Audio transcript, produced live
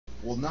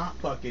will not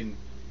fucking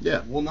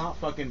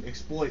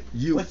exploit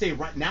you. Let's say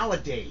right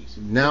nowadays,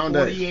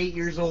 48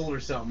 years old or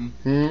something.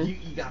 You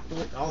got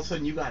all of a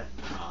sudden you got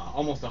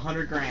almost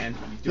 100 grand.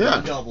 You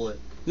double it.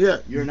 Yeah.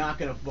 You're not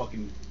gonna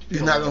fucking.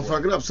 You're not gonna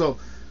fuck it up. So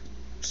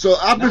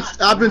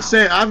I've been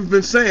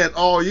saying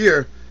all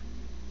year,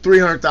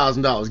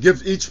 $300,000.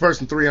 Give each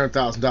person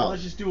 $300,000.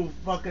 Let's just do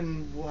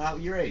fucking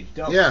your age.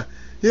 Double.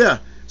 Yeah.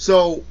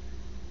 So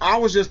I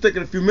was just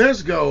thinking a few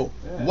minutes ago,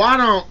 why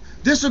don't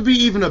this would be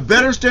even a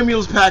better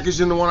stimulus package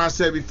than the one I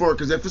said before?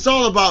 Because if it's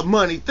all about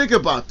money, think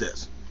about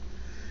this.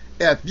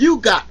 If you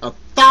got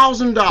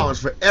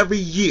 $1,000 for every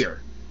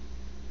year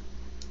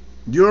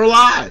you're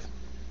alive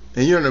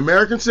and you're an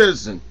American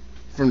citizen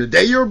from the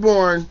day you were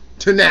born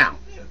to now,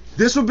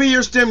 this would be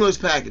your stimulus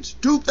package.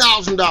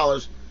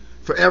 $2,000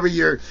 for every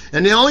year,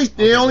 and the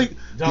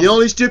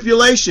only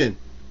stipulation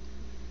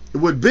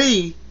would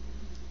be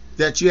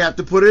that you have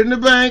to put it in the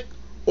bank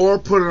or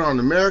put it on an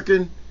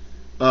American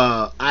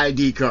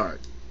ID card.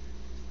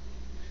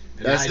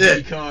 That's ID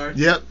it. Card?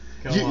 Yep.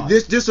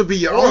 This will be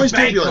your only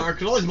stipulation. Card,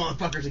 'cause all these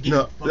motherfuckers are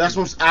no, that's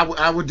what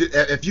I would do.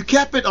 If you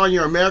kept it on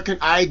your American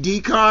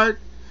ID card,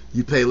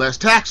 you pay less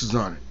taxes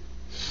on it.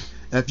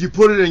 If you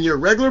put it in your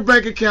regular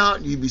bank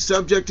account, you'd be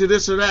subject to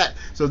this or that.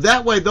 So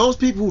that way, those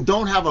people who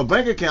don't have a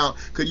bank account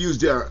could use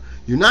their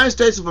United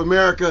States of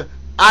America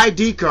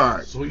ID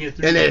card, and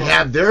they'd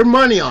have their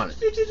money on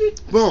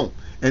it. Boom.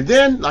 And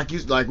then, like we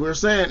were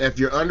saying, if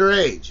you're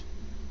underage,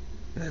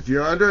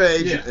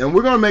 and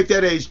we're gonna make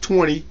that age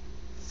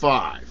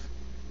 25.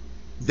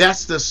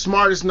 That's the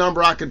smartest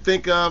number I can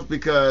think of,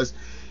 because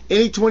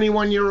any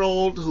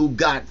 21-year-old who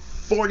got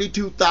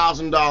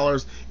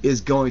 $42,000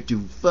 is going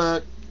to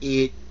fuck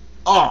it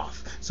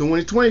off. So when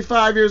he's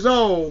 25 years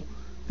old,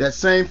 that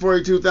same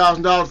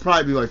 $42,000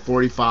 probably be like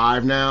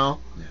 45 now,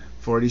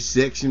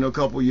 46. A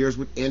couple years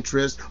with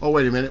interest. Oh,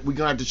 wait a minute, we're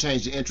gonna have to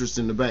change the interest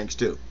in the banks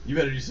too. You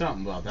better do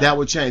something about that. That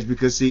would change,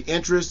 because see,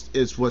 interest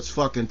is what's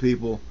fucking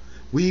people.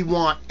 We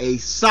want a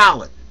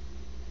solid,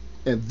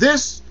 and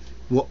this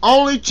will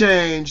only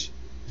change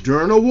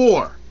during a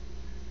war,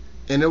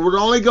 and it would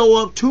only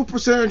go up 2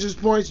 percentage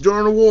points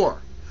during a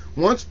war.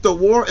 Once the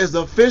war is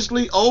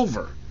officially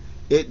over,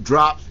 it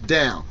drops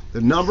down.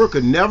 The number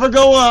could never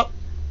go up.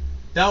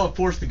 That would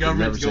force the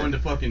government to go into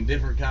fucking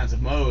different kinds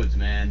of modes,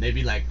 man. They'd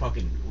be like,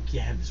 fucking, we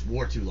can't have this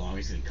war too long.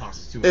 It's going to cost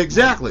us too much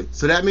Exactly. money.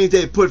 So that means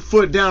they put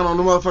foot down on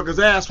the motherfucker's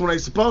ass when they're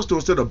supposed to,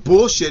 instead of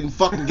bullshitting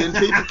fucking getting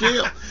people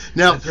killed.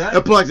 Now,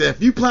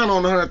 if you plan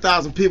on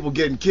 100,000 people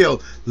getting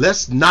killed,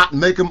 let's not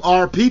make them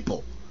our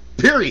people.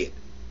 Period.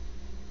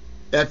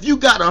 If you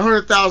got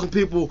 100,000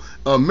 people,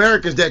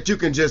 Americans, that you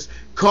can just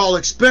call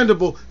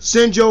expendable,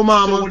 send your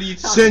mama,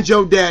 send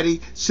your daddy,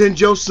 send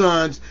your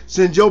sons,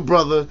 send your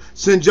brother,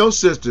 send your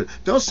sister.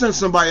 Don't send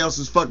somebody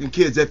else's fucking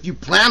kids. If you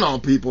plan on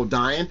people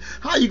dying,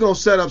 how you gonna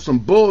set up some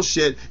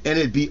bullshit and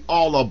it be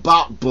all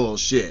about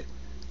bullshit?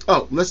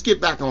 Oh, let's get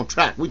back on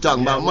track. We're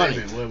talking about money.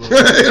 Wait. You know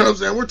what I'm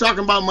saying? We're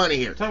talking about money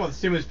here. Talking about the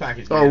stimulus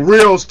package. A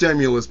real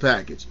stimulus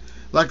package.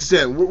 Like I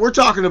said, we're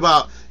talking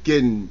about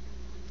getting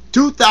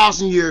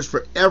 2,000 years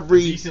for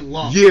every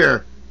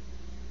year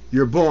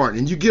you're born,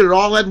 and you get it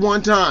all at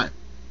one time.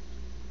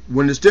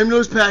 When the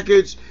stimulus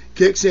package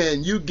kicks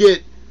in, you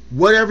get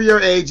whatever your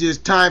age is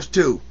times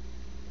 2.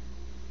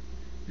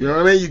 You know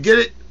what I mean? You get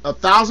it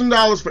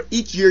 $1,000 for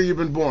each year you've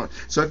been born.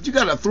 So if you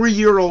got a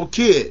 3-year-old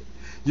kid,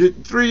 your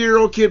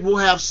 3-year-old kid will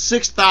have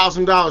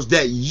 $6,000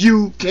 that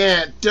you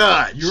can't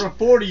touch. You're a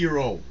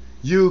 40-year-old.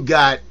 You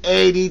got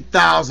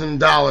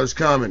 $80,000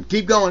 coming.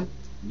 Keep going.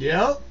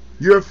 Yep.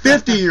 You're a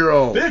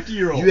 50-year-old.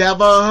 50-year-old. You have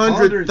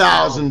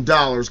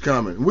 $100,000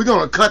 coming. We're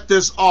going to cut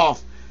this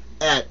off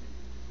at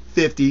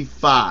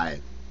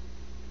 55.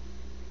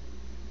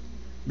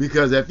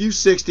 Because if you're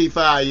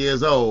 65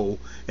 years old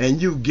and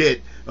you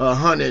get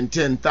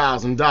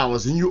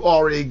 $110,000 and you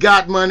already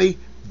got money,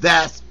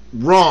 that's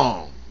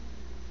wrong.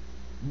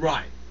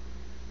 Right.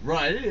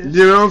 Right, it is.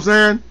 You know what I'm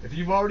saying? If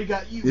you've already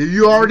got If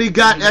you already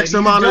got X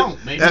amount of...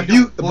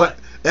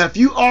 If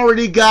you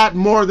already got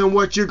more than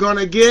what you're going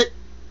to get,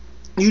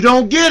 you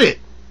don't get it.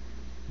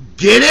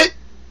 Get it?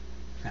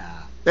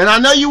 And I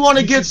know you want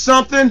to get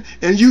something,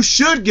 and you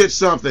should get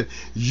something.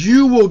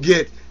 You will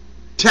get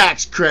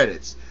tax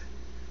credits,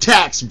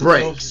 tax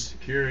breaks, Social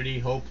Security,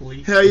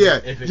 hopefully. Hell yeah,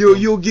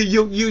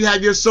 you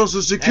have your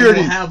Social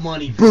Security have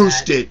money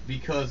boosted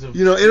because of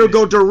it'll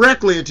go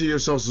directly into your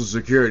Social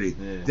Security.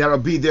 Yeah. That'll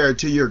be there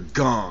until you're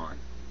gone.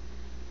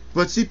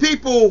 But see,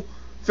 people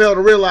fail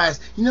to realize,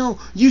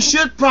 you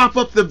should prop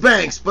up the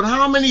banks, but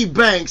how many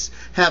banks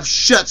have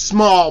shut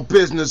small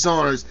business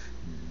owners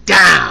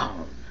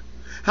down?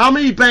 How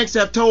many banks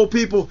have told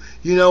people,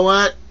 you know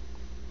what?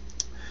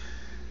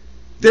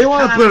 They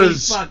want to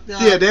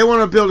put they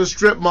want to build a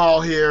strip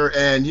mall here,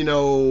 and I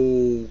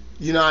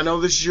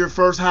know this is your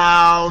first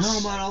house. Tell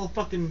them about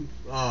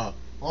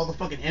all the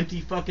fucking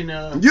empty fucking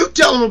You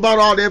tell them about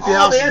all the empty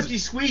houses. All the empty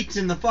suites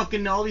and the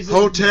fucking all these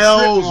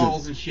hotels strip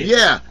malls and shit.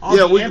 Yeah,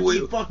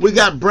 we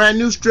got brand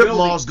new strip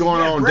malls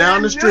going on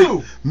down the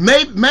street.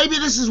 Maybe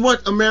this is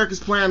what America's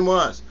plan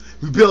was.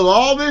 We build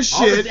all this shit.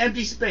 All this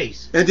empty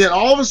space. And then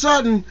all of a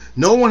sudden,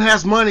 no one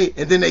has money,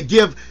 and then they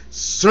give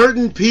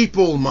certain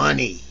people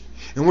money.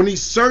 And when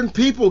these certain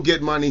people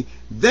get money,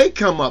 they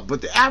come up,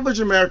 but the average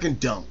American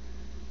don't.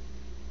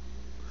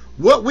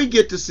 What we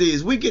get to see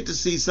is we get to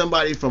see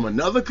somebody from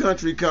another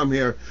country come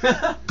here,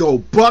 go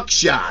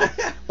buckshot,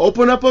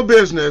 open up a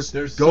business,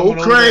 go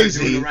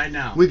crazy. Right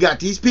now. We got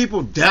these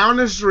people down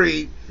the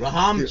street,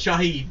 Raham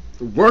Shahid,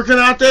 working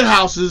out their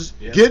houses,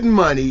 yep, getting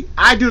money.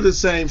 I do the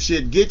same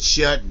shit, get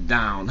shut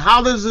down.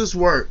 How does this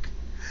work?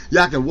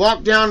 Y'all can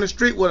walk down the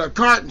street with a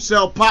cart and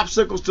sell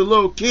popsicles to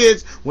little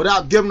kids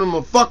without giving them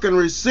a fucking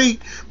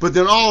receipt, but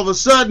then all of a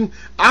sudden,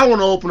 I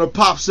want to open a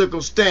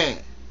popsicle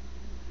stand.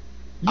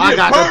 I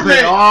got to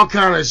pay all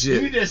kind of shit.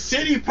 You need a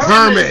city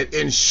permit.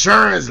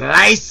 Insurance,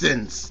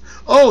 license.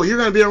 Oh, you're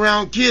gonna be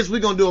around kids. We're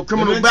gonna do a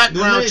criminal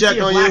background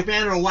check on you. A black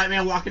man or a white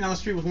man walking down the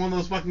street with one of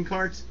those fucking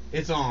carts,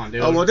 it's on,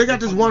 dude. Oh well, they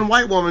got this one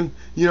white woman.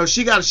 You know,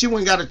 she went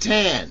and got a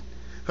tan.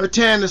 Her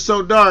tan is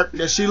so dark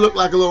that she looked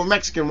like a little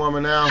Mexican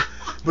woman now.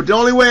 But the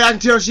only way I can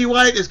tell she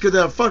white is because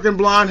of her fucking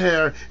blonde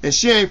hair, and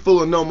she ain't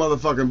full of no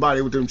motherfucking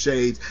body with them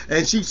shades.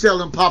 And she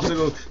selling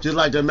popsicles just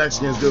like the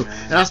Mexicans do.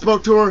 Man. And I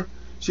spoke to her.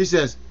 She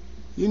says,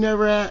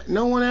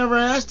 no one ever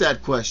asked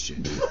that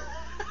question.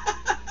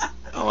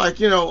 I'm like,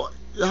 you know,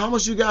 how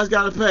much you guys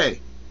got to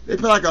pay? They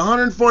pay like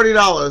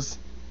 $140,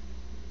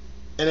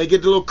 and they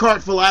get the little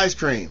cart full of ice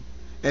cream,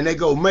 and they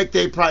go make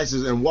their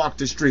prices and walk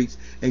the streets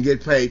and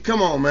get paid.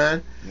 Come on,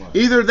 man. What?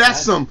 Either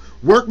that's some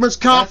workman's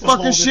comp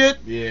fucking shit,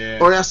 yeah,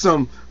 or that's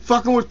some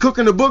fucking with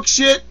cooking the book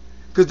shit,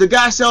 because the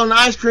guy selling the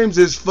ice creams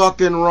is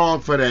fucking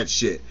wrong for that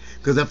shit.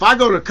 Because if I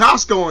go to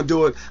Costco and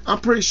do it, I'm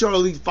pretty sure at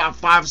least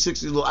five or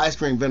six little ice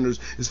cream vendors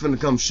is finna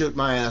come shoot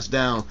my ass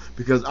down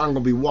because I'm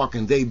gonna be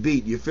walking they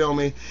beat. You feel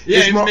me?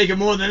 Yeah, you're making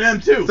more than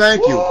them too.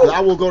 Thank you.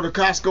 I will go to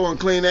Costco and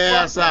clean their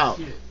ass out.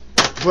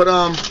 But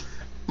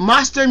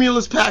my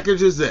stimulus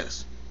package is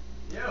this: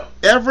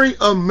 every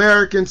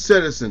American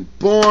citizen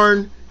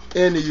born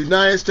in the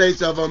United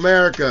States of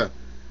America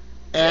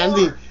and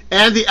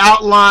the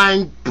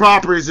outlying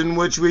properties in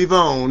which we've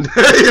owned,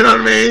 you know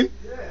what I mean?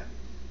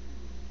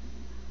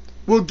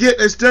 Will get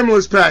a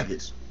stimulus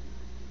package.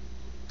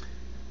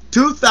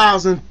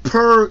 $2,000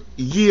 per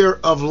year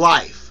of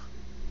life.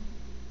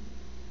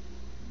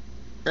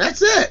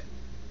 That's it.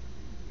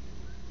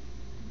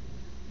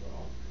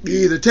 You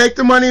either take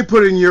the money and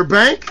put it in your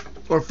bank,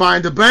 or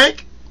find a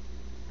bank,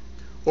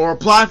 or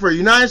apply for a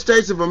United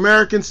States of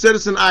American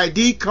Citizen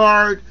ID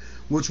card,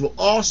 which will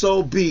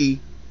also be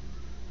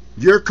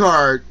your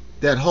card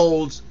that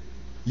holds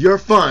your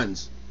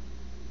funds,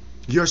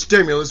 your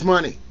stimulus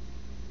money.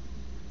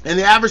 And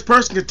the average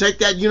person could take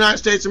that United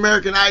States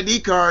American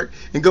ID card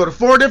and go to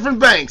 4 different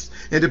banks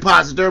and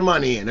deposit their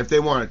money in if they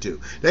wanted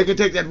to. They could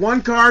take that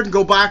one card and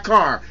go buy a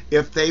car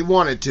if they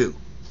wanted to.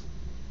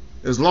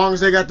 As long as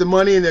they got the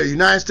money in their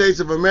United States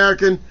of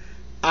American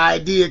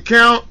ID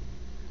account,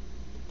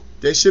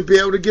 they should be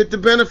able to get the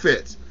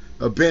benefits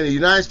of being a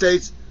United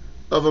States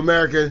of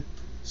America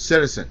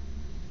citizen.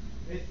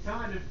 It's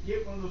time to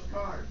get one of those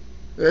cards.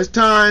 It's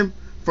time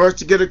for us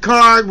to get a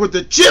card with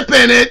a chip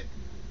in it,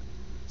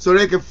 so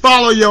they can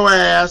follow your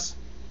ass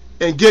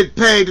and get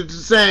paid at the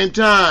same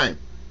time.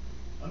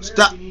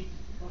 Stop.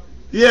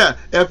 Yeah,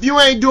 if you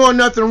ain't doing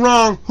nothing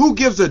wrong, who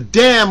gives a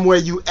damn where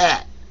you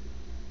at?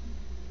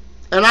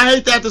 And I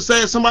hate that to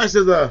say it. Somebody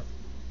says,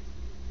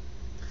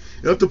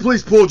 if the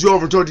police pulled you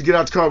over and told you to get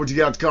out the car, would you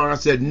get out the car? And I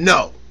said,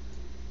 no.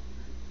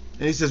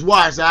 And he says,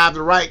 why? I said, I have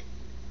the right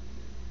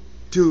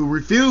to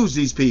refuse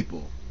these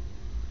people.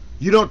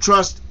 You don't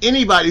trust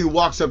anybody who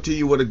walks up to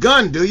you with a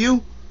gun, do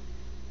you?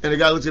 And the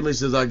guy looks at me and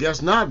says, I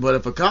guess not, but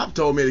if a cop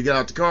told me to get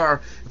out the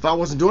car, if I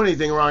wasn't doing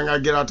anything wrong,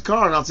 I'd get out the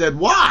car. And I said,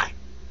 why?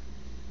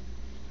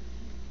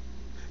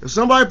 If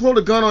somebody pulled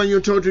a gun on you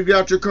and told you to get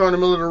out your car in the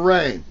middle of the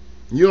rain,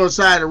 and you're on the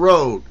side of the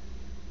road,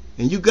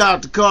 and you got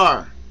out the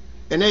car,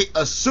 and they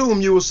assume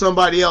you were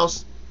somebody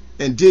else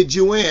and did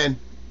you in,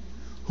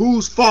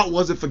 whose fault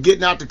was it for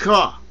getting out the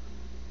car?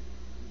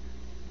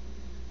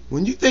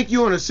 When you think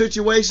you're in a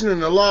situation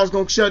and the law's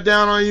going to shut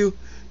down on you,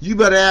 you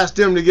better ask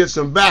them to get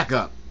some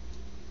backup.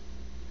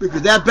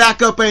 Because that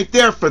backup ain't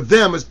there for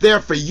them, it's there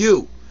for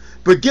you.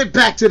 But get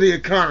back to the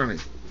economy.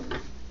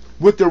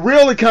 With the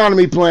real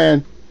economy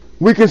plan,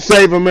 we can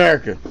save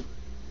America.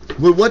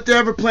 With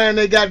whatever plan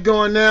they got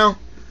going now,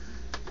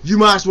 you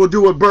might as well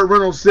do what Burt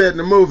Reynolds said in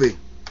the movie.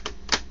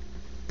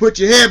 Put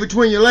your head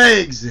between your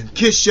legs and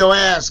kiss your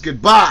ass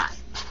goodbye.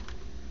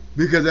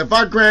 Because if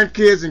our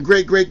grandkids and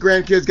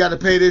great-great-grandkids got to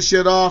pay this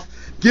shit off,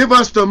 give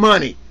us the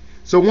money.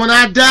 So when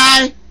I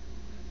die,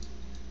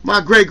 my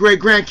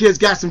great-great-grandkids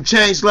got some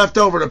change left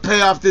over to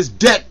pay off this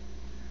debt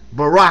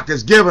Barack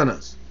has given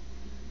us.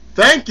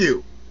 Thank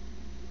you.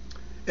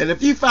 And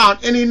if you found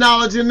any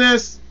knowledge in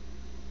this,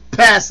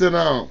 pass it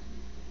on.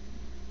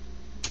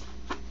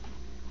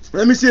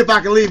 Let me see if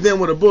I can leave them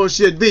with a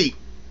bullshit beat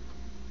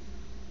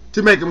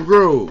to make them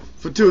groove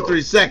for 2 or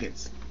 3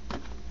 seconds.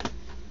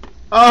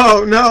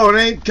 Oh, no, it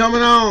ain't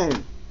coming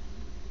on.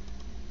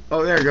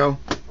 Oh, there you go.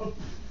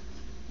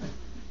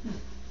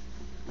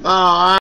 Oh,